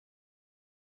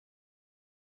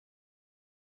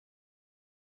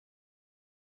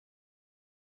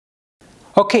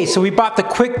Okay, so we bought the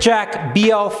QuickJack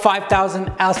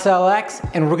BL-5000SLX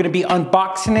and we're gonna be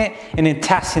unboxing it and then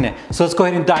testing it. So let's go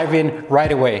ahead and dive in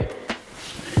right away.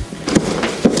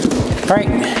 All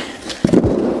right.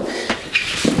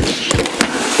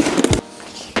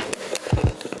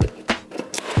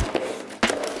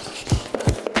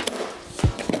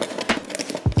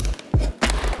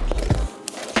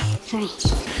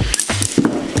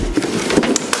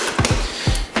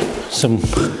 Some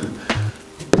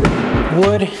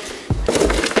wood.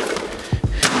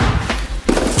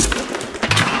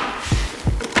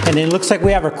 And it looks like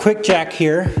we have our QuickJack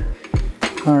here.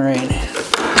 All right.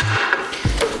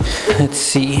 Let's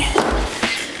see.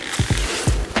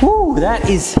 Woo, that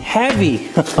is heavy.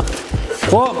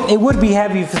 Well, it would be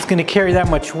heavy if it's gonna carry that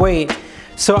much weight.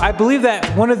 So I believe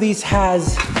that one of these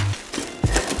has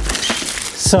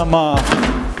some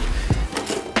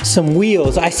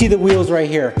wheels. I see the wheels right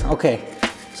here. Okay,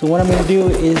 so what I'm gonna do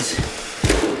is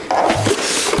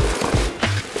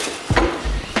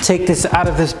take this out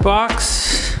of this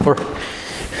box, and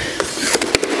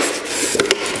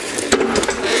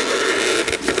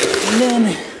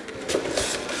then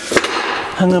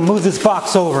I'm gonna move this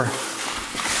box over.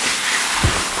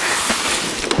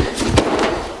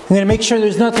 I'm gonna make sure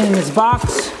there's nothing in this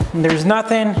box, and there's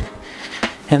nothing,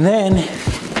 and then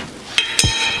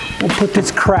we'll put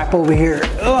this crap over here.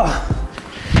 Ugh.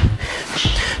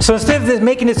 So instead of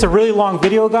making this a really long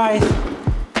video, guys,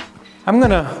 I'm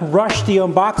gonna rush the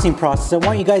unboxing process. I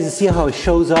want you guys to see how it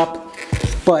shows up,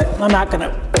 but I'm not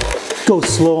gonna go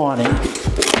slow on it.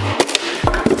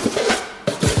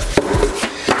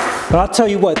 But I'll tell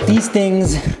you what, these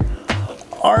things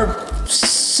are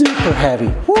super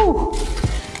heavy. Woo!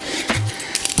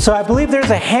 So I believe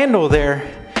there's a handle there,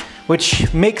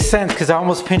 which makes sense because I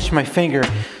almost pinched my finger.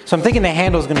 So I'm thinking the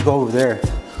handle is gonna go over there.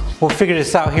 We'll figure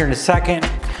this out here in a second.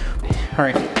 All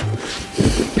right.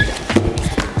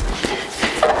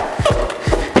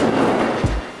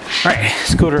 All right,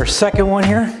 let's go to our second one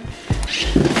here.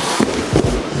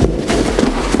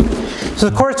 So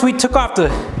of course we took off the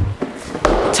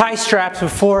tie straps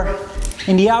before.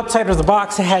 In the outside of the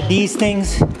box it had these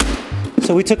things.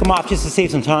 So we took them off just to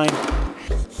save some time.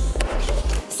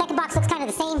 Second box looks kind of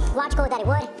the same, logical that it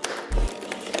would.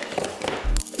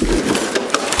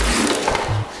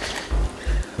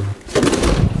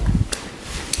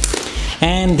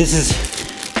 And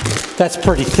that's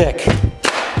pretty thick.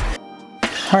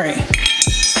 All right.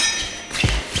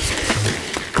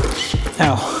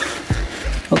 Ow.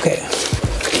 Okay.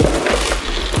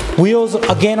 Wheels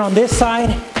again on this side.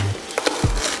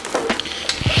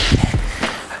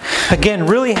 Again,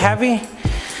 really heavy.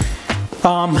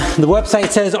 The website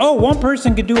says, oh, one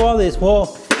person could do all this.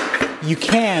 Well, you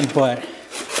can, but.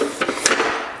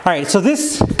 All right, so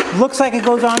this looks like it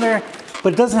goes on there,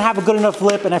 but it doesn't have a good enough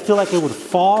lip and I feel like it would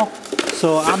fall.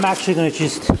 So I'm actually gonna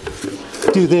just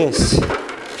do this.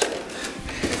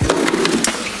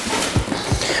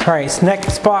 All right, so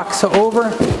next box over.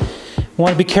 We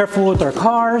wanna be careful with our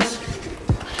cars.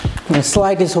 I'm gonna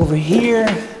slide this over here.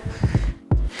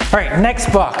 All right,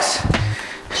 next box.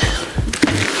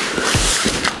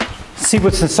 See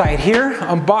what's inside here,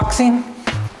 unboxing.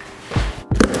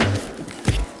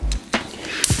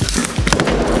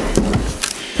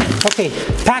 Okay,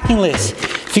 packing list.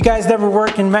 If you guys never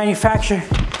worked in manufacture,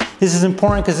 this is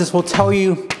important because this will tell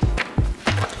you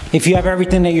if you have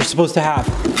everything that you're supposed to have.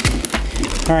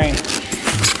 All right,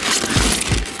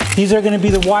 these are gonna be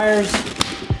the wires,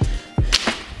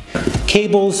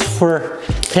 cables for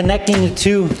connecting the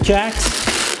two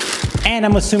jacks, and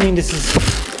I'm assuming this is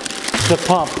the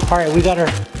pump. All right, we got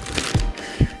our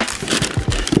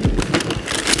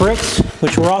bricks,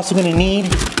 which we're also gonna need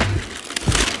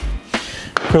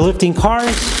for lifting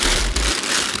cars.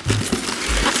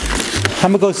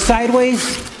 I'm gonna go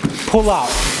sideways, pull out.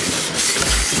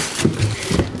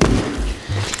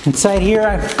 Inside here,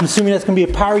 I'm assuming that's gonna be a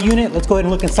power unit. Let's go ahead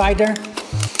and look inside there.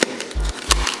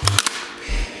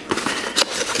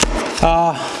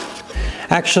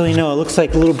 Actually, no, it looks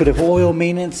like a little bit of oil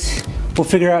maintenance. We'll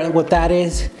figure out what that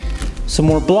is. Some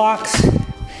more blocks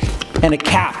and a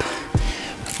cap.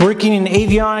 Working in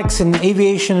avionics and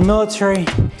aviation and military,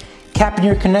 capping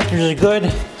your connectors are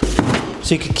good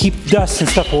so you can keep dust and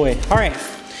stuff away. All right,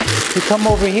 we come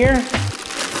over here.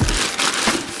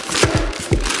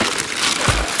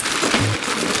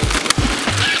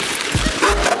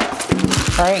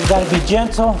 All right, you gotta be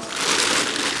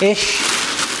gentle-ish.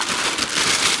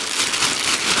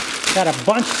 Got a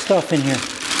bunch of stuff in here.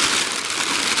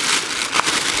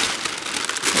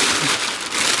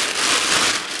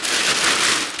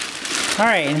 All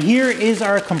right, and here is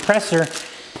our compressor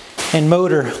and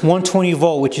motor, 120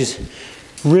 volt, which is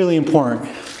Really important.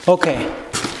 Okay.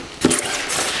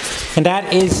 And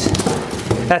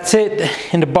that's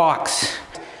it in the box.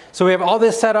 So we have all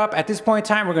this set up. At this point in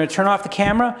time, we're gonna turn off the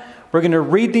camera. We're gonna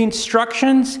read the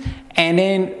instructions. And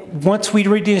then once we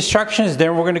read the instructions,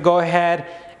 then we're gonna go ahead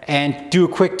and do a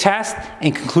quick test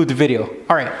and conclude the video.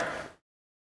 All right.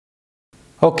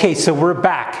 Okay, so we're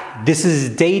back. This is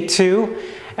day 2.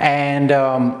 And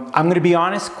I'm gonna be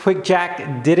honest,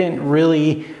 QuickJack didn't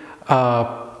really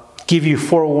give you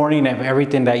forewarning of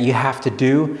everything that you have to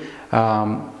do.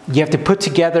 You have to put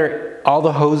together all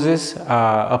the hoses,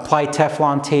 apply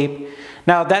Teflon tape.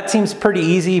 Now that seems pretty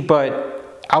easy,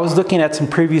 but I was looking at some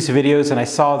previous videos and I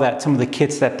saw that some of the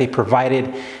kits that they provided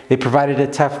a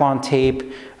Teflon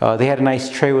tape. They had a nice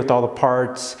tray with all the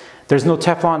parts. There's no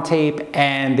Teflon tape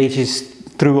and they just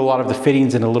threw a lot of the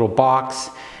fittings in a little box.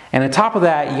 And on top of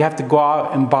that, you have to go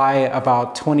out and buy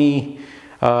about $20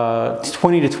 to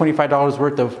 $25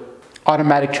 worth of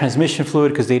automatic transmission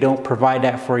fluid because they don't provide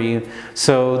that for you.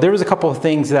 So there was a couple of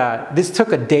things that this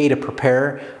took a day to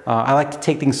prepare. I like to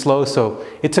take things slow, so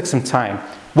it took some time.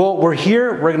 Well, we're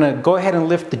here. We're gonna go ahead and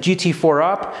lift the GT4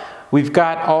 up. We've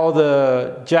got all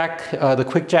the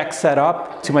QuickJack set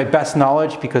up to my best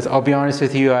knowledge because I'll be honest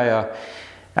with you,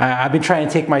 I've been trying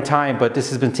to take my time, but this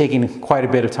has been taking quite a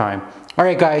bit of time. All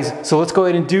right, guys, so let's go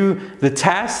ahead and do the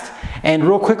test. And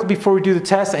real quickly before we do the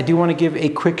test, I do want to give a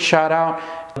quick shout out.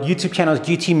 YouTube channel is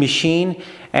GT Machine,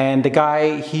 and the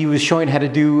guy, he was showing how to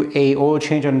do a oil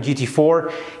change on the GT4.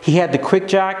 He had the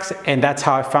QuickJacks, and that's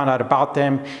how I found out about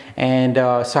them. And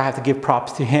so I have to give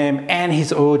props to him, and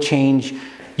his oil change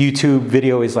YouTube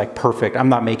video is like perfect. I'm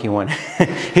not making one.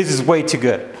 His is way too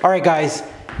good. All right, guys,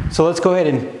 so let's go ahead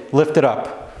and lift it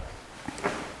up.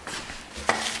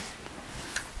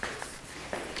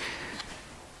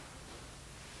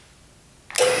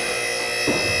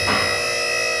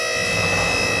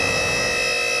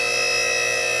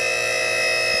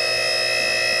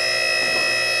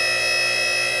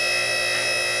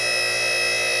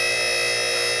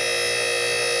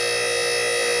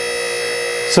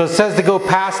 So it says to go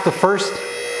past the first.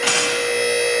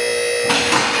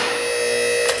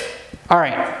 All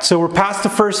right, so we're past the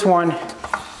first one.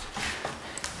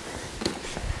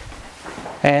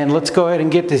 And let's go ahead and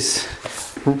get this.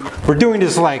 We're doing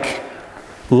this like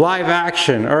live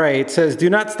action. All right, it says do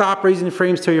not stop raising the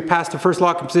frames till you're past the first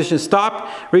locking position.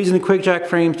 Stop raising the QuickJack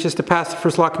frames just to pass the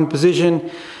first locking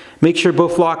position. Make sure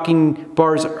both locking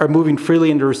bars are moving freely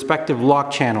in their respective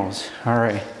lock channels. All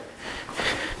right.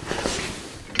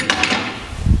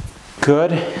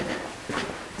 Good.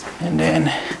 And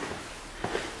then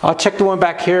I'll check the one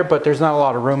back here, but there's not a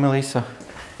lot of room, Elisa.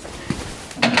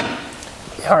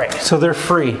 All right, so they're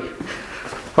free.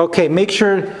 Okay, make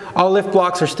sure all lift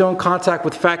blocks are still in contact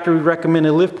with factory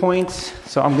recommended lift points.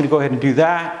 So I'm gonna go ahead and do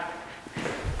that.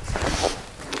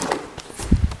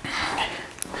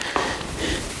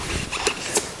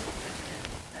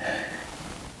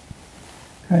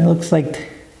 All right, looks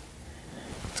like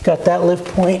it's got that lift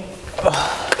point.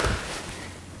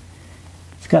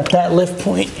 Got that lift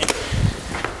point.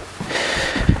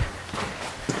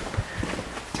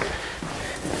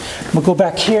 We'll go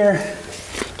back here,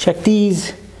 check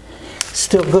these.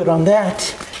 Still good on that.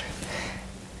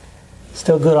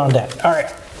 Still good on that. All right.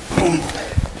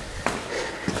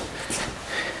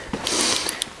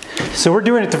 So we're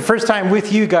doing it the first time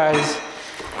with you guys.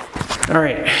 All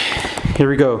right, here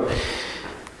we go.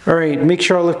 All right, make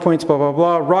sure all lift points, blah, blah,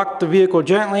 blah. Rock the vehicle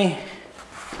gently.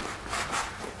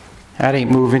 That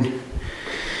ain't moving.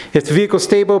 If the vehicle is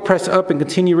stable, press up and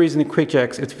continue raising the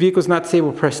QuickJacks. If the vehicle is not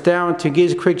stable, press down. To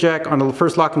engage the QuickJack on the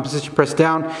first locking position, press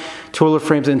down to roll the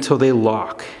frames until they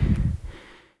lock.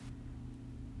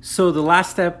 So the last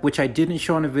step, which I didn't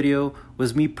show on the video,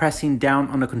 was me pressing down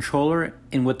on the controller.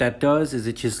 And what that does is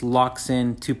it just locks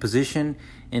into position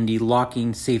in the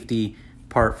locking safety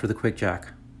part for the QuickJack.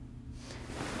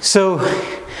 So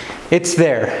it's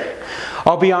there.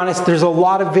 I'll be honest, there's a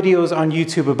lot of videos on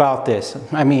YouTube about this.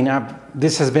 I mean,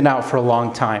 this has been out for a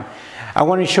long time. I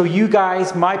want to show you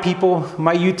guys, my people,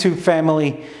 my YouTube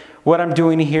family, what I'm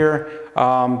doing here.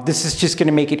 This is just going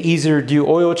to make it easier to do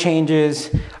oil changes.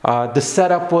 The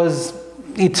setup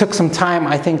it took some time.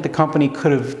 I think the company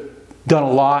could have done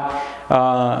a lot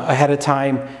ahead of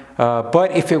time.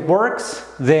 But if it works,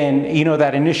 then you know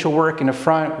that initial work in the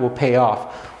front will pay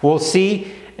off. We'll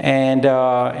see. And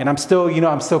I'm still,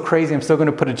 I'm still crazy. I'm still going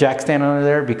to put a jack stand under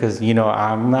there because,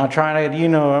 I'm not trying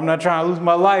to lose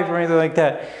my life or anything like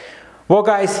that. Well,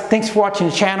 guys, thanks for watching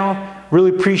the channel.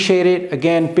 Really appreciate it.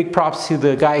 Again, big props to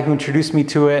the guy who introduced me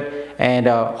to it. And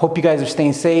hope you guys are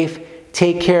staying safe.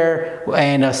 Take care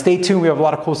and stay tuned. We have a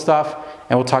lot of cool stuff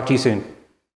and we'll talk to you soon.